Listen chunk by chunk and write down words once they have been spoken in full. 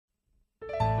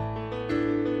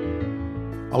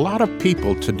A lot of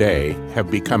people today have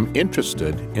become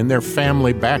interested in their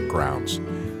family backgrounds,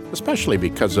 especially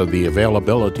because of the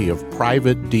availability of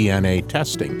private DNA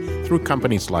testing through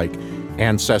companies like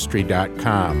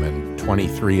Ancestry.com and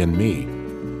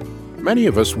 23andMe. Many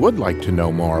of us would like to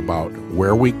know more about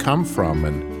where we come from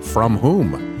and from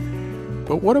whom.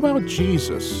 But what about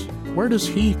Jesus? Where does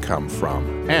he come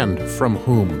from? And from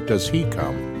whom does he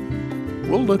come?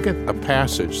 We'll look at a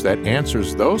passage that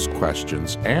answers those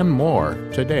questions and more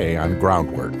today on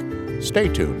Groundwork. Stay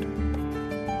tuned.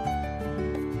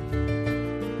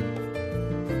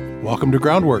 Welcome to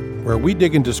Groundwork, where we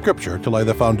dig into Scripture to lay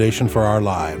the foundation for our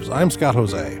lives. I'm Scott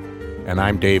Jose. And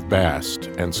I'm Dave Bast.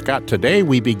 And Scott, today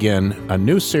we begin a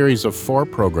new series of 4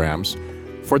 programs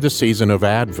for the season of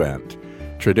Advent.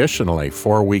 Traditionally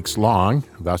 4 weeks long,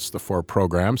 thus the 4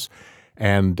 programs,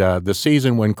 and the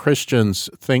season when Christians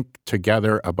think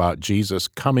together about Jesus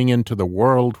coming into the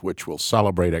world, which we'll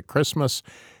celebrate at Christmas,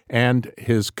 and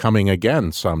his coming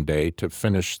again someday to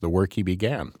finish the work he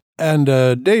began. And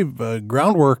Dave,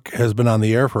 Groundwork has been on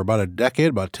the air for about a decade,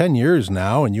 about 10 years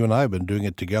now, and you and I have been doing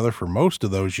it together for most of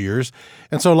those years.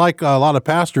 And so like a lot of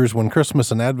pastors, when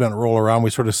Christmas and Advent roll around, we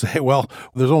sort of say, well,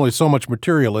 there's only so much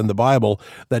material in the Bible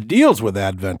that deals with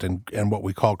Advent and what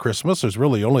we call Christmas. There's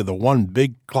really only the one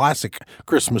big classic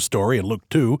Christmas story in Luke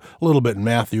 2, a little bit in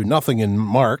Matthew, nothing in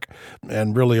Mark,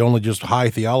 and really only just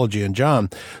high theology in John.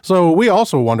 So we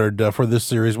also wondered for this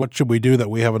series, what should we do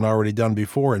that we haven't already done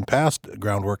before in past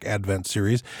Groundwork Advent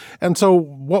series. And so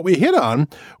what we hit on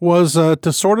was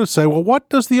to sort of say, well, what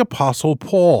does the Apostle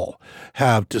Paul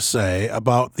have to say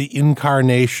about the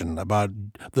incarnation, about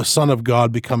the Son of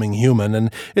God becoming human?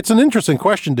 And it's an interesting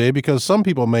question, Dave, because some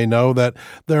people may know that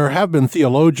there have been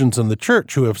theologians in the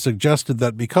church who have suggested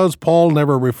that because Paul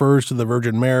never refers to the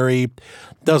Virgin Mary,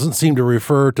 doesn't seem to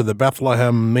refer to the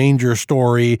Bethlehem manger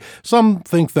story, some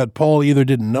think that Paul either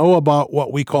didn't know about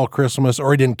what we call Christmas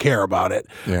or he didn't care about it,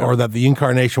 or that the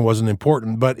incarnation wasn't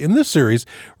important. But in this series,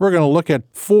 we're going to look at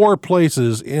 4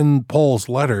 places in Paul's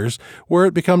letters where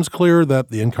it becomes clear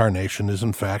that the incarnation is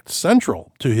in fact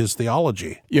central to his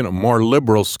theology. You know, more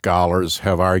liberal scholars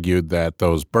have argued that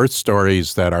those birth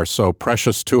stories that are so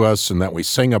precious to us and that we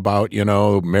sing about, you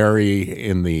know, Mary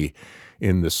in the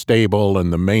stable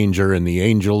and the manger and the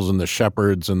angels and the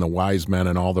shepherds and the wise men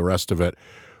and all the rest of it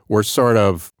were sort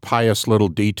of pious little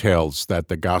details that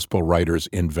the gospel writers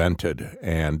invented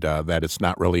and that it's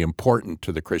not really important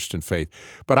to the Christian faith.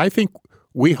 But I think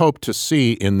we hope to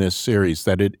see in this series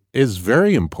that it is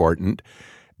very important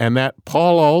and that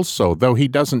Paul also, though he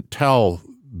doesn't tell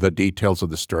the details of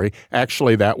the story,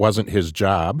 actually that wasn't his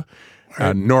job.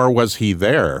 Nor was he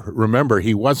there. Remember,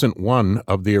 he wasn't one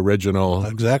of the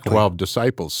original 12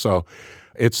 disciples. So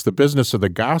it's the business of the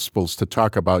Gospels to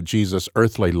talk about Jesus'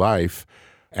 earthly life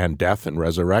and death and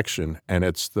resurrection, and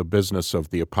it's the business of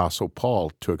the Apostle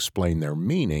Paul to explain their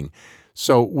meaning.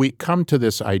 So we come to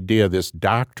this idea, this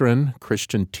doctrine,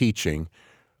 Christian teaching,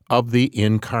 of the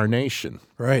incarnation.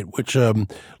 Right, which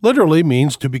literally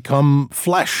means to become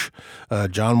flesh.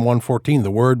 John 1:14,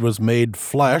 the Word was made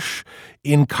flesh.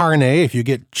 Incarne, if you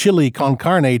get chili con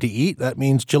carne to eat, that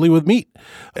means chili with meat.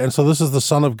 And so this is the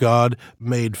Son of God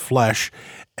made flesh.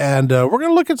 And we're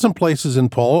going to look at some places in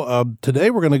Paul. Today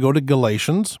we're going to go to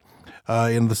Galatians.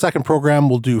 In the second program,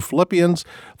 we'll do Philippians.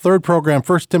 Third program,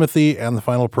 1 Timothy. And the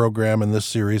final program in this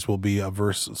series will be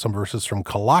some verses from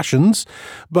Colossians.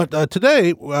 But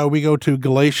today, we go to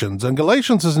Galatians. And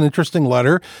Galatians is an interesting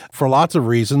letter for lots of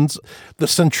reasons. The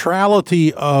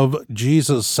centrality of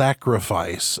Jesus'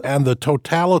 sacrifice and the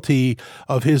totality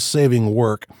of his saving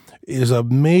work is a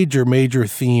major, major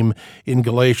theme in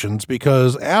Galatians,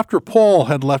 because after Paul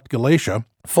had left Galatia,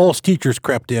 false teachers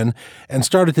crept in and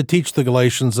started to teach the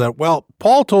Galatians that, well,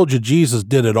 Paul told you Jesus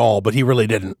did it all, but he really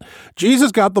didn't.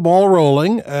 Jesus got the ball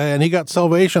rolling, and he got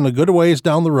salvation a good ways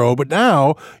down the road, but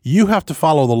now you have to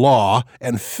follow the law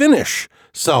and finish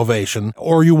salvation,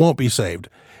 or you won't be saved.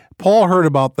 Paul heard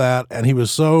about that, and he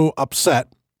was so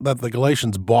upset that the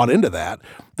Galatians bought into that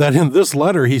in this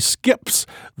letter he skips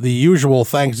the usual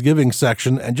Thanksgiving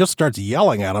section and just starts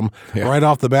yelling at them right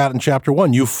off the bat in chapter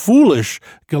 1. You foolish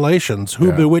Galatians,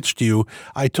 who bewitched you?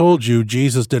 I told you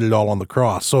Jesus did it all on the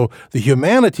cross. So the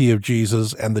humanity of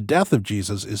Jesus and the death of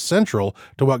Jesus is central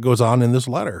to what goes on in this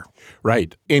letter.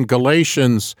 Right. In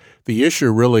Galatians, the issue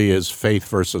really is faith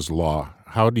versus law.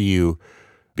 How do you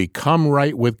become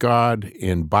right with God,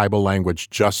 in Bible language,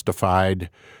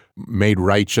 justified, made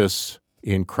righteous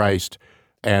in Christ,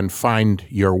 and find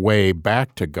your way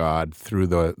back to God through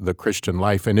the Christian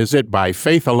life? And is it by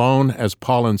faith alone, as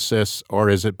Paul insists, or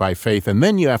is it by faith? And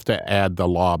then you have to add the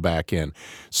law back in.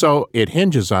 So it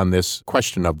hinges on this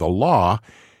question of the law,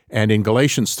 And in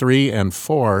Galatians 3 and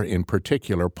 4 in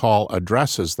particular, Paul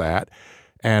addresses that.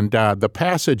 And the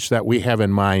passage that we have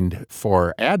in mind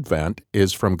for Advent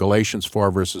is from Galatians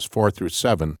 4, verses 4 through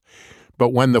 7. But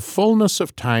when the fullness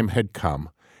of time had come,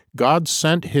 God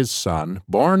sent his Son,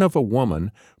 born of a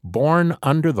woman, born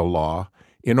under the law,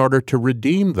 in order to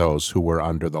redeem those who were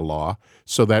under the law,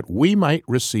 so that we might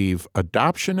receive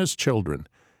adoption as children.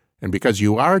 And because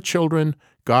you are children,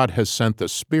 God has sent the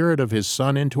Spirit of his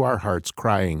Son into our hearts,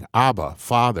 crying, Abba,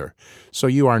 Father. So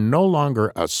you are no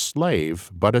longer a slave,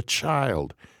 but a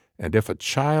child. And if a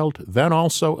child, then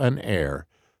also an heir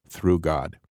through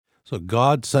God. So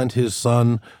God sent his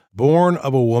Son, born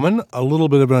of a woman, a little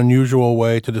bit of an unusual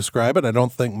way to describe it. I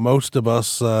don't think most of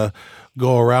us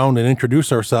go around and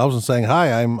introduce ourselves and saying,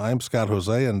 hi, I'm Scott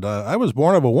Jose, and I was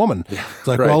born of a woman. It's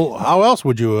like, right. Well, how else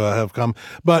would you have come?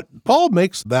 But Paul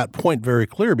makes that point very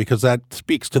clear because that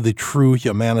speaks to the true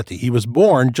humanity. He was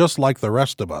born just like the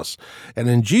rest of us. And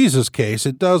in Jesus' case,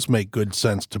 it does make good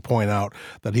sense to point out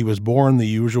that he was born the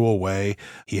usual way.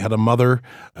 He had a mother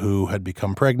who had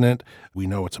become pregnant. We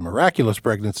know it's a miraculous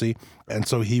pregnancy. And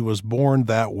so he was born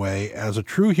that way as a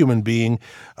true human being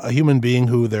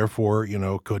who therefore,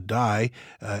 could die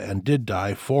and did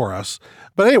die for us.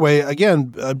 But anyway,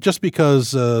 again, just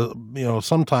because,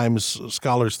 sometimes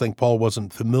scholars think Paul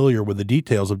wasn't familiar with the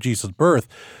details of Jesus' birth,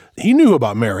 he knew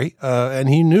about Mary, and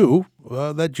he knew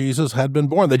that Jesus had been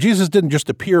born, that Jesus didn't just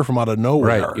appear from out of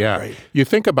nowhere. Right, yeah. Right? You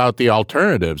think about the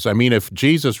alternatives. I mean, if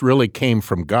Jesus really came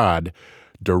from God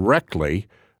directly,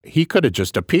 he could have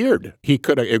just appeared. He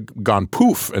could have gone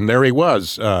poof, and there he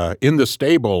was in the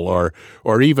stable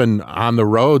or even on the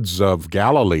roads of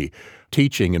Galilee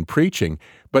teaching and preaching.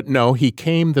 But no, he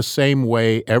came the same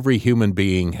way every human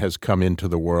being has come into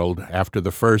the world after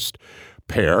the first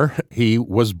pair. He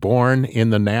was born in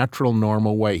the natural,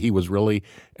 normal way. He was really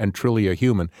and truly a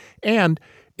human. And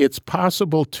it's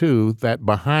possible, too, that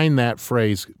behind that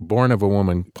phrase, born of a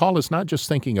woman, Paul is not just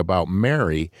thinking about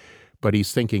Mary, but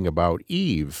he's thinking about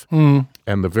Eve.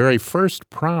 And the very first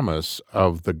promise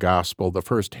of the gospel, the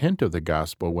first hint of the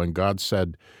gospel, when God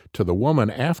said to the woman,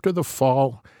 after the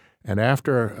fall and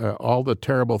after all the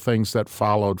terrible things that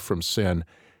followed from sin,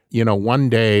 one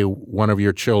day one of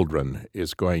your children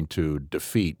is going to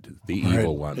defeat the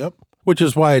evil one. Yep. Which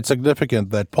is why it's significant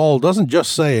that Paul doesn't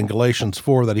just say in Galatians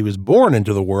 4 that he was born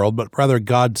into the world, but rather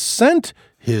God sent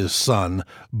his Son,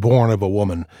 born of a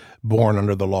woman, born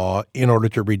under the law, in order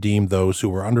to redeem those who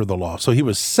were under the law. So he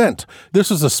was sent. This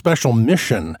is a special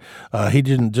mission. He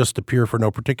didn't just appear for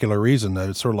no particular reason.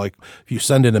 It's sort of like if you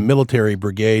send in a military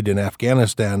brigade in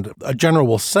Afghanistan, a general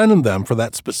will send them for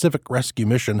that specific rescue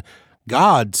mission.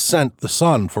 God sent the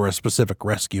Son for a specific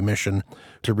rescue mission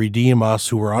to redeem us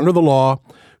who were under the law,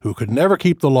 who could never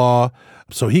keep the law.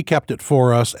 So he kept it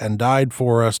for us and died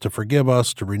for us to forgive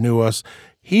us, to renew us.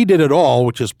 He did it all,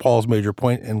 which is Paul's major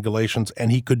point in Galatians,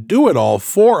 and he could do it all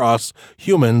for us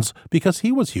humans because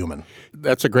he was human.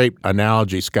 That's a great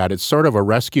analogy, Scott. It's sort of a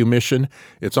rescue mission.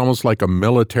 It's almost like a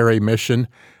military mission.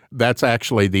 That's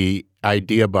actually the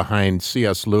idea behind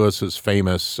C.S. Lewis's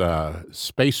famous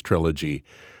space trilogy.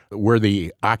 We're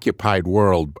the occupied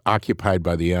world, occupied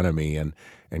by the enemy, and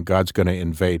God's going to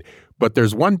invade. But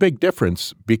there's one big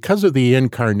difference. Because of the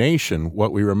incarnation,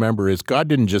 what we remember is God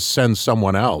didn't just send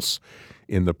someone else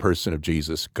in the person of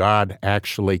Jesus. God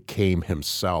actually came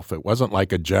himself. It wasn't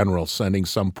like a general sending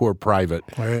some poor private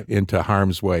into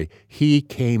harm's way. He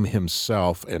came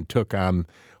himself and took on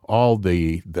all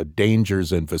the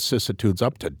dangers and vicissitudes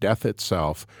up to death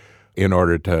itself in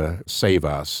order to save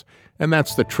us. And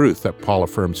that's the truth that Paul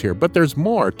affirms here. But there's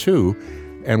more, too,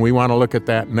 and we want to look at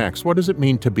that next. What does it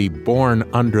mean to be born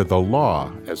under the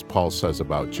law, as Paul says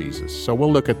about Jesus? So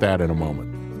we'll look at that in a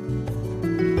moment.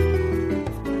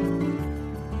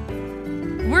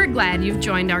 We're glad you've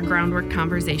joined our Groundwork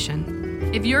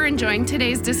conversation. If you're enjoying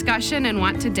today's discussion and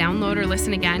want to download or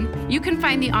listen again, you can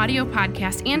find the audio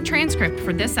podcast and transcript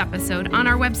for this episode on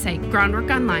our website,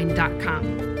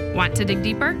 groundworkonline.com. Want to dig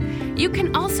deeper? You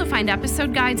can also find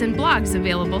episode guides and blogs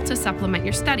available to supplement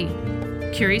your study.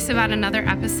 Curious about another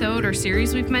episode or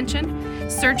series we've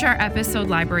mentioned? Search our episode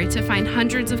library to find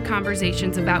hundreds of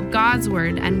conversations about God's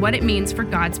Word and what it means for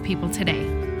God's people today.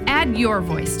 Add your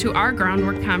voice to our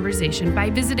Groundwork conversation by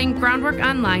visiting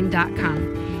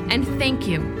groundworkonline.com. And thank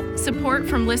you. Support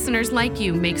from listeners like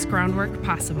you makes Groundwork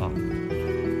possible.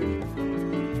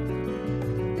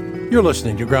 You're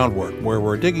listening to Groundwork, where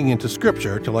we're digging into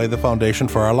Scripture to lay the foundation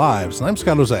for our lives. And I'm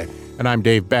Scott Jose. And I'm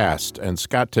Dave Bast. And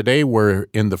Scott, today we're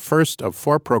in the first of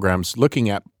 4 programs looking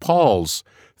at Paul's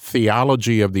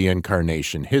theology of the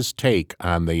incarnation, his take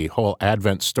on the whole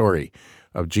Advent story.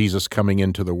 of Jesus coming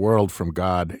into the world from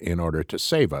God in order to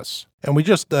save us. And we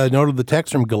just noted the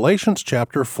text from Galatians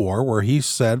chapter 4, where he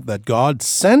said that God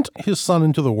sent his Son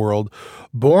into the world,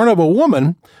 born of a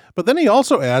woman, but then he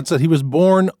also adds that he was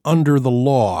born under the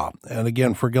law. And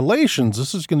again, for Galatians,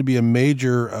 this is going to be a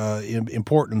major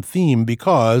important theme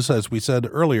because, as we said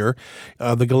earlier,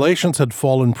 the Galatians had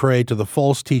fallen prey to the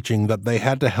false teaching that they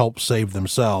had to help save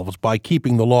themselves by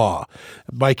keeping the law,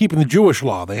 by keeping the Jewish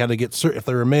law. They had to get, if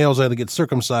they were males, they had to get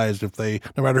circumcised. If they,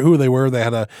 no matter who they were, they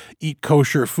had to eat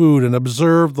kosher food and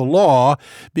observe the law,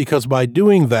 because by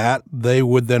doing that, they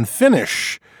would then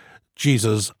finish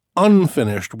Jesus'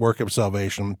 unfinished work of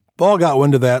salvation. Paul got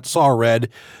wind of that, saw red,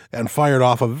 and fired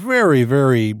off a very,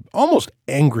 very almost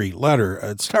angry letter.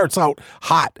 It starts out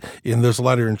hot in this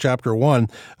letter in chapter 1,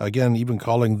 again, even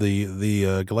calling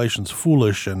the Galatians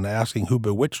foolish and asking who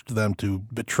bewitched them to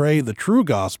betray the true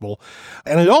gospel.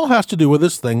 And it all has to do with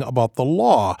this thing about the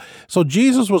law. So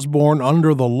Jesus was born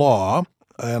under the law,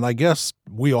 and I guess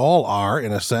we all are,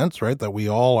 in a sense, right, that we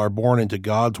all are born into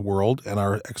God's world and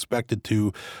are expected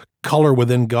to color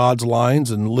within God's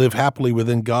lines and live happily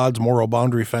within God's moral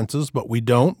boundary fences, but we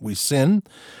don't. We sin.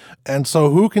 And so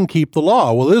who can keep the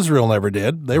law? Well, Israel never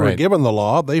did. They were given the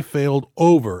law. They failed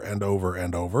over and over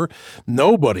and over.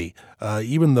 Nobody,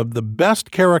 even the best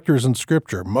characters in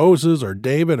Scripture, Moses or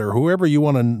David or whoever you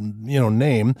want to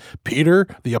name, Peter,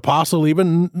 the apostle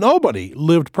even, nobody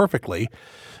lived perfectly.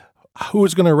 Who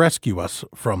is going to rescue us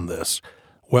from this?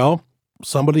 Well,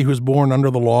 somebody who's born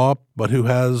under the law, but who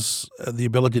has the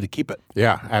ability to keep it.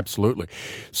 Yeah, absolutely.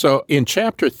 So in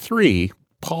chapter 3,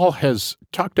 Paul has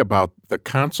talked about the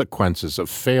consequences of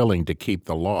failing to keep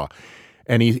the law.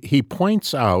 And he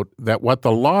points out that what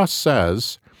the law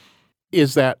says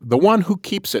is that the one who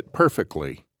keeps it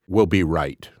perfectly will be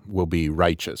right, will be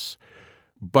righteous.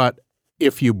 But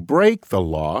if you break the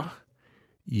law,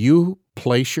 you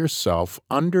place yourself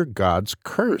under God's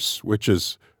curse, which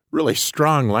is really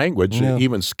strong language,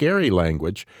 even scary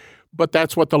language, but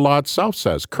that's what the law itself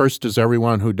says. Cursed is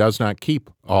everyone who does not keep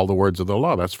all the words of the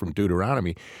law. That's from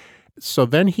Deuteronomy. So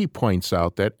then he points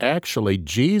out that actually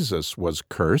Jesus was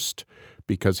cursed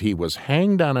because he was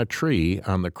hanged on a tree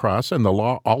on the cross, and the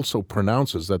law also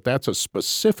pronounces that that's a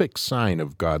specific sign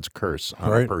of God's curse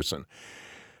on a person.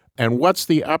 And what's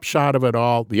the upshot of it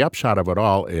all? The upshot of it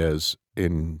all is,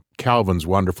 in Calvin's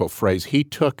wonderful phrase, he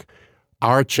took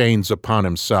our chains upon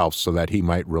himself so that he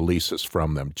might release us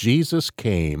from them. Jesus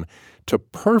came to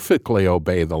perfectly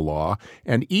obey the law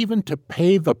and even to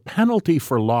pay the penalty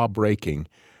for law breaking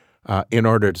in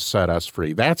order to set us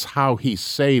free. That's how he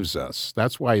saves us.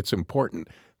 That's why it's important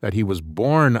that he was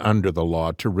born under the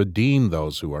law to redeem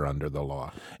those who are under the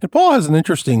law. And Paul has an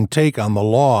interesting take on the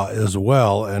law as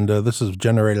well, and this has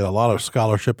generated a lot of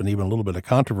scholarship and even a little bit of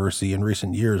controversy in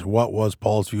recent years. What was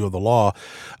Paul's view of the law?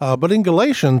 But in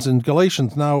Galatians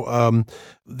now,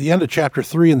 the end of chapter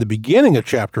 3 and the beginning of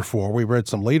chapter 4, we read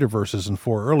some later verses in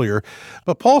 4 earlier,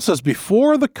 but Paul says,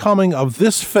 before the coming of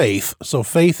this faith, so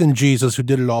faith in Jesus who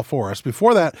did it all for us,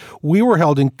 before that, we were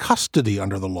held in custody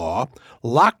under the law,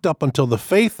 locked up until the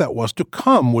faith that was to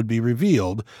come would be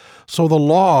revealed. So the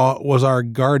law was our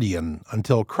guardian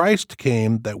until Christ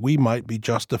came that we might be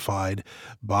justified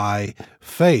by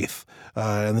faith.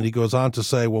 And then he goes on to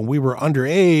say, when we were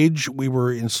underage, we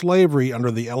were in slavery under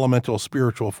the elemental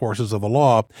spiritual forces of the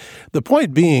law. The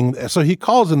point being, so he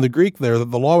calls in the Greek there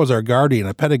that the law was our guardian,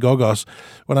 a pedagogos.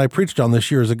 When I preached on this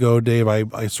years ago, Dave,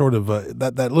 I sort of,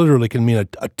 that literally can mean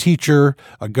a teacher,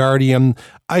 a guardian.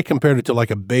 I compared it to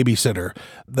like a babysitter,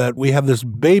 that we have this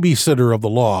babysitter of the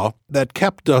law that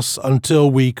kept us until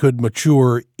we could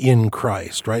mature in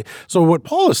Christ, right? So what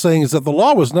Paul is saying is that the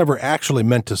law was never actually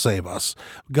meant to save us.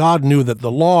 God knew that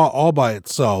the law all by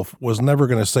itself was never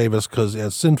going to save us because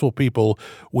as sinful people,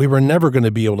 we were never going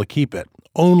to be able to keep it.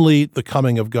 Only the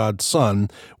coming of God's Son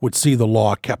would see the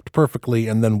law kept perfectly,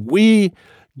 and then we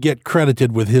get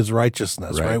credited with his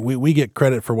righteousness, right? We get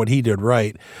credit for what he did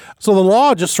right. So the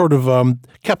law just sort of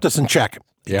kept us in check,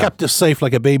 kept us safe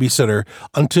like a babysitter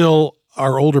until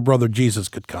our older brother Jesus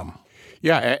could come.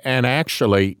 Yeah, and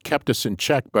actually kept us in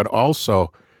check, but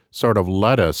also sort of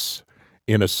led us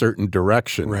in a certain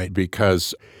direction. Right.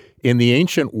 Because in the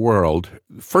ancient world,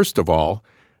 first of all,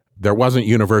 there wasn't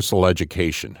universal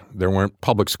education. There weren't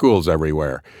public schools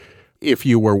everywhere. If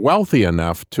you were wealthy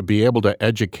enough to be able to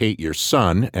educate your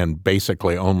son, and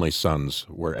basically only sons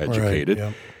were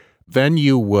educated, then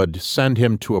you would send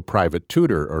him to a private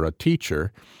tutor or a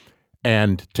teacher.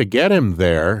 And to get him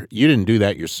there, you didn't do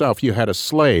that yourself. You had a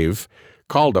slave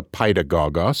called a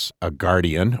pedagogos, a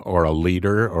guardian or a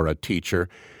leader or a teacher,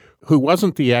 who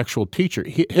wasn't the actual teacher.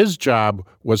 His job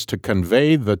was to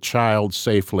convey the child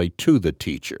safely to the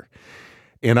teacher.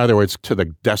 In other words, to the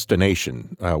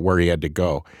destination where he had to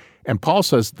go. And Paul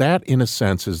says that, in a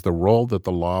sense, is the role that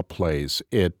the law plays.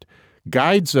 It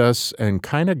guides us and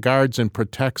kind of guards and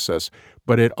protects us,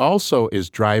 but it also is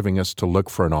driving us to look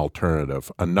for an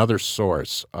alternative, another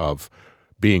source of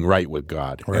being right with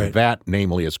God. Right. And that,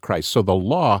 namely, is Christ. So the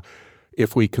law,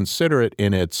 if we consider it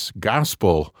in its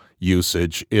gospel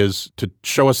usage, is to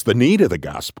show us the need of the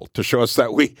gospel, to show us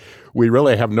that we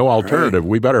really have no alternative. Right.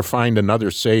 We better find another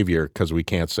Savior because we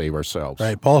can't save ourselves.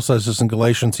 Right. Paul says this in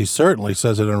Galatians. He certainly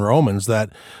says it in Romans,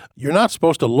 that you're not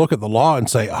supposed to look at the law and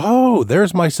say, oh,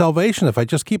 there's my salvation if I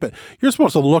just keep it. You're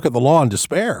supposed to look at the law in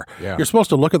despair. Yeah. You're supposed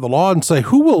to look at the law and say,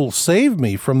 who will save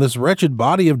me from this wretched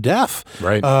body of death?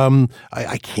 Right.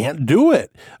 I can't do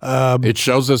it. It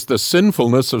shows us the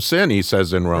sinfulness of sin, he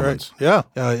says in Romans. Right.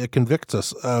 Yeah, it convicts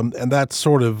us. And that's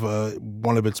sort of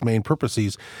one of its main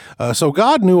purposes. So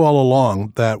God knew all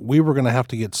along that we were going to have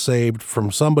to get saved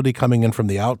from somebody coming in from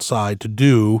the outside to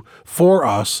do for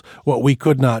us what we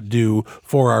could not do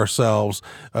for ourselves.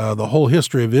 The whole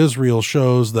history of Israel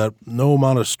shows that no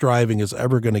amount of striving is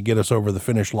ever going to get us over the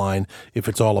finish line if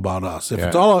it's all about us.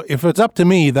 If it's up to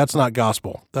me, that's not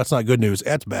gospel. That's not good news.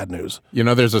 That's bad news. You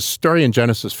know, there's a story in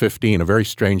Genesis 15, a very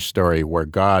strange story, where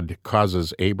God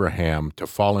causes Abraham to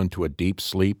fall into a deep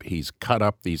sleep. He's cut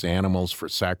up these animals for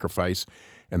sacrifice,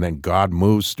 and then God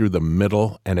moves through the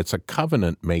middle, and it's a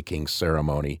covenant-making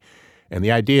ceremony. And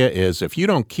the idea is, if you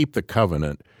don't keep the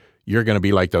covenant, you're going to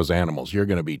be like those animals. You're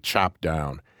going to be chopped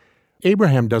down.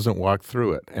 Abraham doesn't walk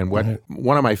through it. And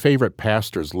one of my favorite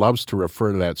pastors loves to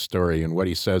refer to that story, and what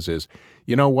he says is,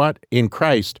 you know what? In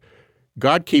Christ,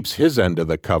 God keeps his end of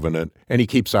the covenant, and he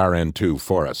keeps our end too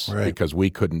for us, because we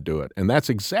couldn't do it. And that's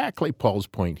exactly Paul's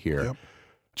point here. Yep.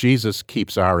 Jesus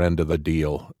keeps our end of the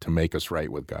deal to make us right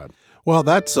with God. Well,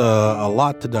 that's a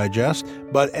lot to digest,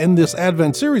 but in this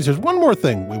Advent series, there's one more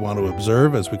thing we want to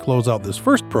observe as we close out this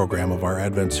first program of our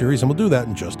Advent series, and we'll do that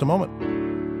in just a moment.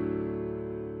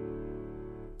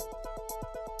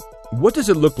 What does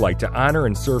it look like to honor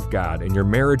and serve God in your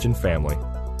marriage and family?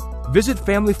 Visit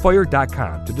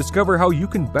FamilyFire.com to discover how you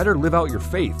can better live out your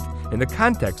faith in the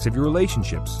context of your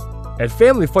relationships. At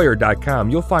FamilyFire.com,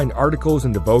 you'll find articles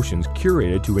and devotions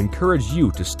curated to encourage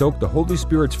you to stoke the Holy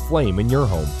Spirit's flame in your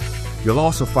home. You'll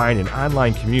also find an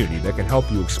online community that can help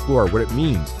you explore what it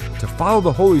means to follow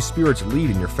the Holy Spirit's lead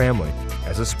in your family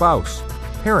as a spouse,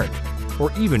 parent,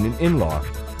 or even an in-law.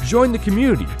 Join the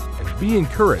community and be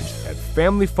encouraged at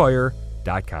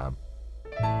FamilyFire.com.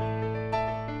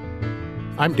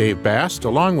 I'm Dave Bast,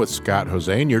 along with Scott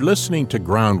Jose, and you're listening to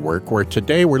Groundwork, where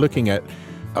today we're looking at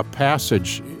a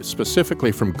passage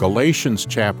specifically from Galatians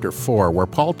chapter 4, where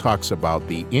Paul talks about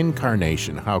the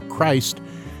incarnation, how Christ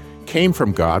came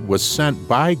from God, was sent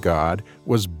by God,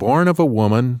 was born of a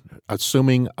woman,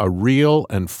 assuming a real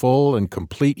and full and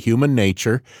complete human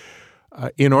nature,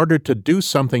 in order to do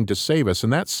something to save us.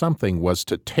 And that something was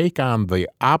to take on the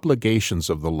obligations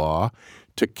of the law,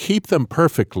 to keep them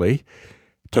perfectly,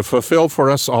 to fulfill for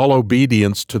us all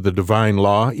obedience to the divine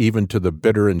law, even to the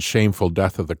bitter and shameful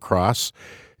death of the cross,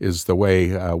 is the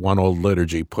way one old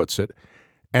liturgy puts it,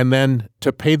 and then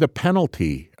to pay the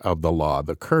penalty of the law,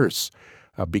 the curse,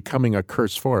 becoming a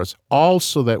curse for us, all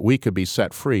so that we could be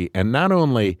set free, and not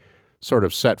only sort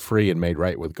of set free and made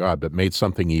right with God, but made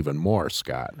something even more,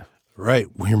 Scott. Right.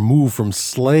 We're moved from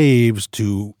slaves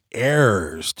to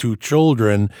heirs, to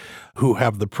children who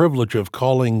have the privilege of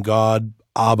calling God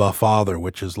Abba, Father,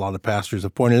 which is a lot of pastors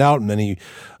have pointed out, and many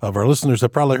of our listeners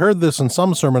have probably heard this in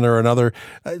some sermon or another.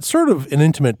 It's sort of an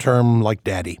intimate term like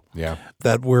daddy. Yeah.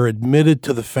 That we're admitted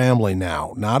to the family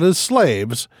now, not as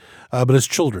slaves, but as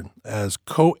children, as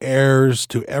co-heirs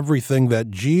to everything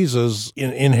that Jesus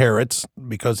inherits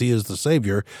because he is the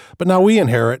Savior. But now we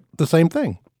inherit the same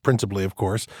thing, principally, of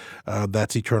course.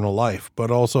 That's eternal life.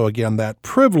 But also, again, that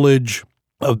privilege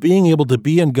of being able to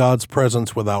be in God's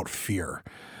presence without fear.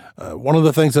 One of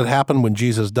the things that happened when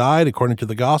Jesus died, according to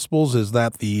the Gospels, is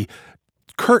that the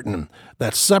curtain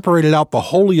that separated out the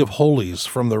Holy of Holies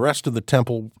from the rest of the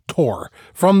temple tore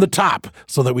from the top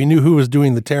so that we knew who was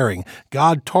doing the tearing.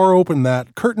 God tore open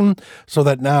that curtain so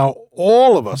that now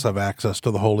all of us have access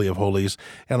to the Holy of Holies,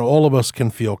 and all of us can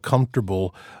feel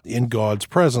comfortable in God's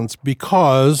presence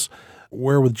because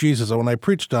we're with Jesus. And when I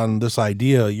preached on this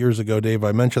idea years ago, Dave,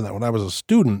 I mentioned that when I was a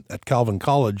student at Calvin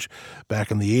College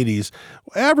back in the 80s,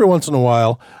 every once in a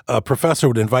while, a professor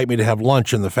would invite me to have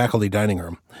lunch in the faculty dining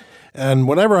room. And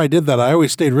whenever I did that, I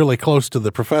always stayed really close to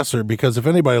the professor, because if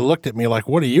anybody looked at me like,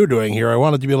 what are you doing here? I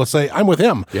wanted to be able to say, I'm with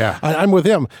him. Yeah. I'm with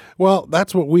him. Well,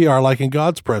 that's what we are like in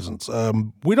God's presence.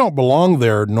 We don't belong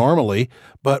there normally,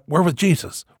 but we're with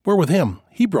Jesus. We're with him.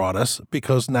 He brought us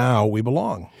because now we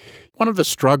belong. One of the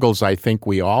struggles I think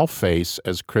we all face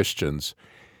as Christians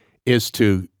is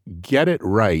to get it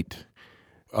right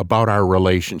about our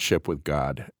relationship with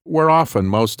God. We're often,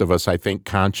 most of us, I think,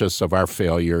 conscious of our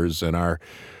failures and our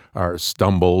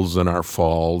stumbles and our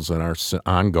falls and our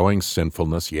ongoing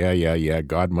sinfulness. Yeah,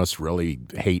 God must really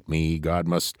hate me. God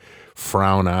must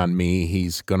frown on me.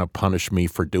 He's going to punish me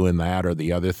for doing that or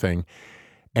the other thing.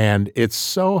 And it's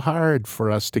so hard for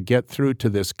us to get through to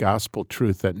this gospel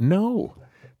truth that no,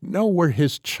 we're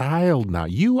his child now.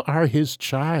 You are his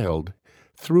child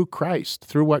through Christ,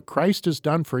 through what Christ has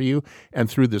done for you, and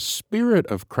through the Spirit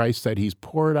of Christ that he's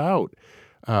poured out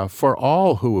for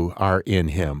all who are in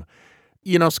him.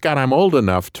 You know, Scott, I'm old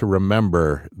enough to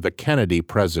remember the Kennedy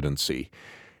presidency,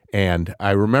 and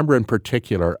I remember in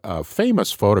particular a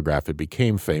famous photograph. It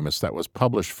became famous that was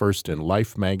published first in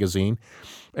Life magazine,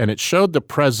 and it showed the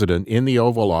president in the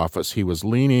Oval Office. He was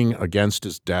leaning against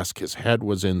his desk. His head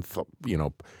was in,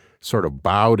 sort of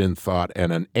bowed in thought,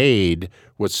 and an aide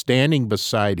was standing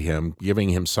beside him, giving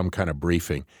him some kind of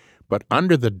briefing. But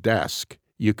under the desk,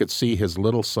 you could see his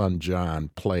little son,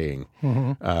 John, playing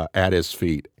at his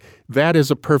feet. That is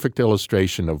a perfect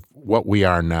illustration of what we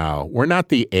are now. We're not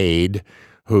the aide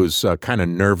who's kind of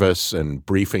nervous and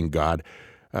briefing God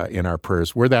in our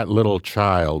prayers. We're that little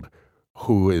child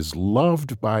who is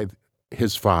loved by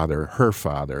his father, her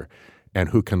father, and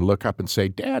who can look up and say,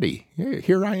 Daddy,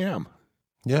 here I am.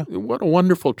 Yeah. What a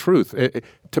wonderful truth.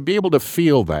 To be able to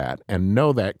feel that and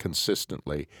know that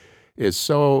consistently is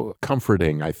so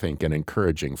comforting, I think, and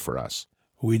encouraging for us.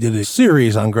 We did a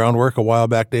series on Groundwork a while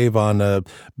back, Dave, on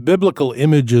biblical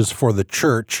images for the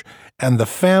church, and the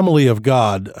family of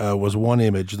God was one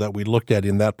image that we looked at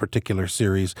in that particular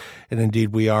series. And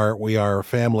indeed, we are a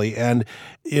family. And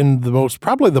in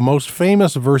probably the most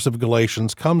famous verse of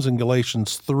Galatians comes in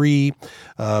Galatians 3,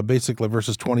 basically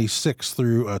verses 26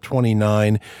 through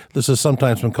 29. This has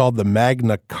sometimes been called the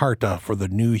Magna Carta for the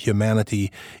new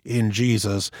humanity in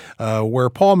Jesus, where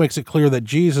Paul makes it clear that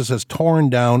Jesus has torn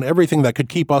down everything that could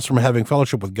keep us from having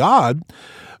fellowship with God,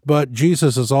 but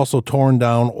Jesus has also torn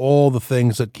down all the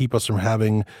things that keep us from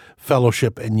having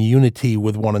fellowship and unity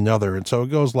with one another. And so it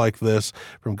goes like this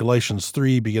from Galatians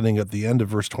 3, beginning at the end of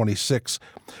verse 26.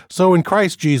 So in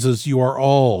Christ Jesus, you are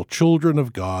all children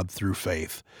of God through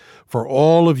faith. For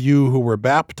all of you who were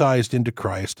baptized into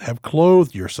Christ have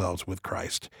clothed yourselves with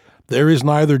Christ. There is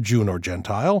neither Jew nor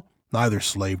Gentile, neither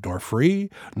slave nor free,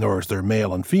 nor is there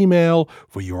male and female,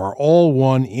 for you are all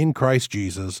one in Christ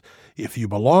Jesus. If you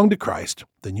belong to Christ,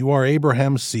 then you are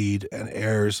Abraham's seed and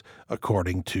heirs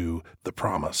according to the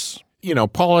promise. You know,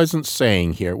 Paul isn't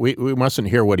saying here, we mustn't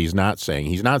hear what he's not saying.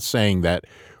 He's not saying that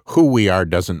who we are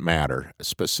doesn't matter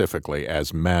specifically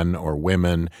as men or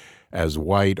women, as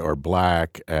white or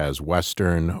black, as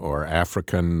Western or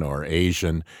African or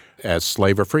Asian, as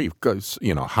slave or free, because,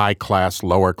 high class,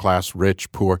 lower class,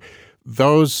 rich, poor.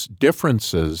 Those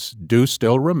differences do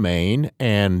still remain,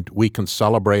 and we can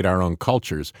celebrate our own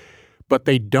cultures, but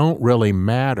they don't really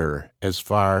matter as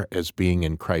far as being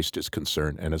in Christ is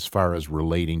concerned and as far as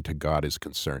relating to God is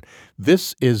concerned.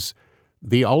 This is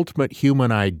the ultimate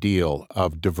human ideal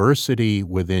of diversity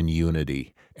within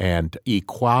unity and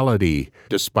equality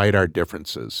despite our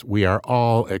differences. We are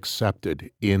all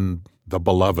accepted in the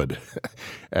beloved,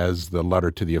 as the letter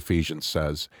to the Ephesians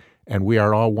says, and we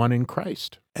are all one in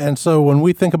Christ. And so when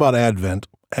we think about Advent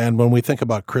and when we think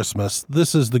about Christmas,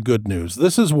 this is the good news.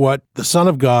 This is what the Son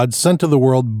of God sent to the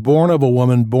world, born of a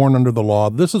woman, born under the law.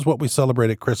 This is what we celebrate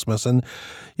at Christmas. And,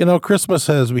 Christmas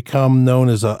has become known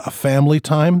as a family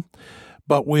time.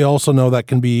 But we also know that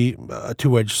can be a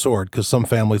two-edged sword because some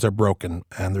families are broken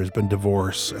and there's been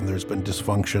divorce and there's been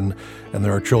dysfunction and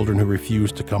there are children who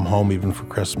refuse to come home even for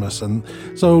Christmas. And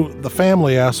so the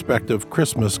family aspect of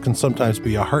Christmas can sometimes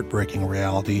be a heartbreaking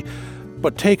reality.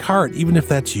 But take heart, even if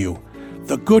that's you.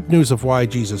 The good news of why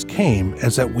Jesus came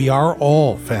is that we are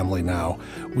all family now.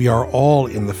 We are all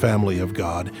in the family of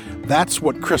God. That's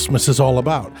what Christmas is all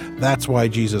about. That's why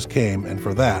Jesus came, and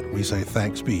for that we say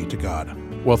thanks be to God.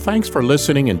 Well, thanks for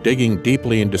listening and digging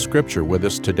deeply into Scripture with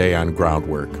us today on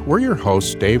Groundwork. We're your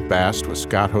hosts, Dave Bast with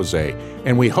Scott Jose,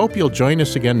 and we hope you'll join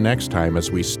us again next time as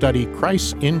we study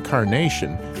Christ's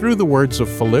incarnation through the words of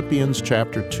Philippians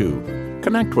chapter 2.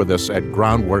 Connect with us at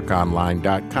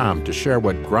groundworkonline.com to share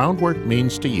what Groundwork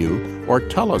means to you or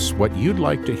tell us what you'd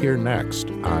like to hear next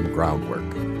on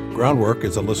Groundwork. Groundwork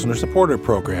is a listener-supported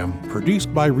program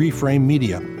produced by Reframe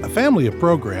Media, a family of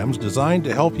programs designed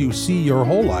to help you see your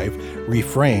whole life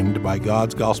reframed by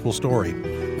God's gospel story.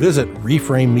 Visit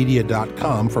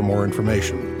reframemedia.com for more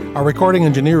information. Our recording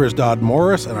engineer is Dodd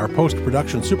Morris, and our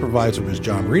post-production supervisor is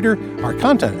John Reeder. Our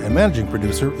content and managing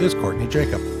producer is Courtney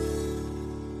Jacob.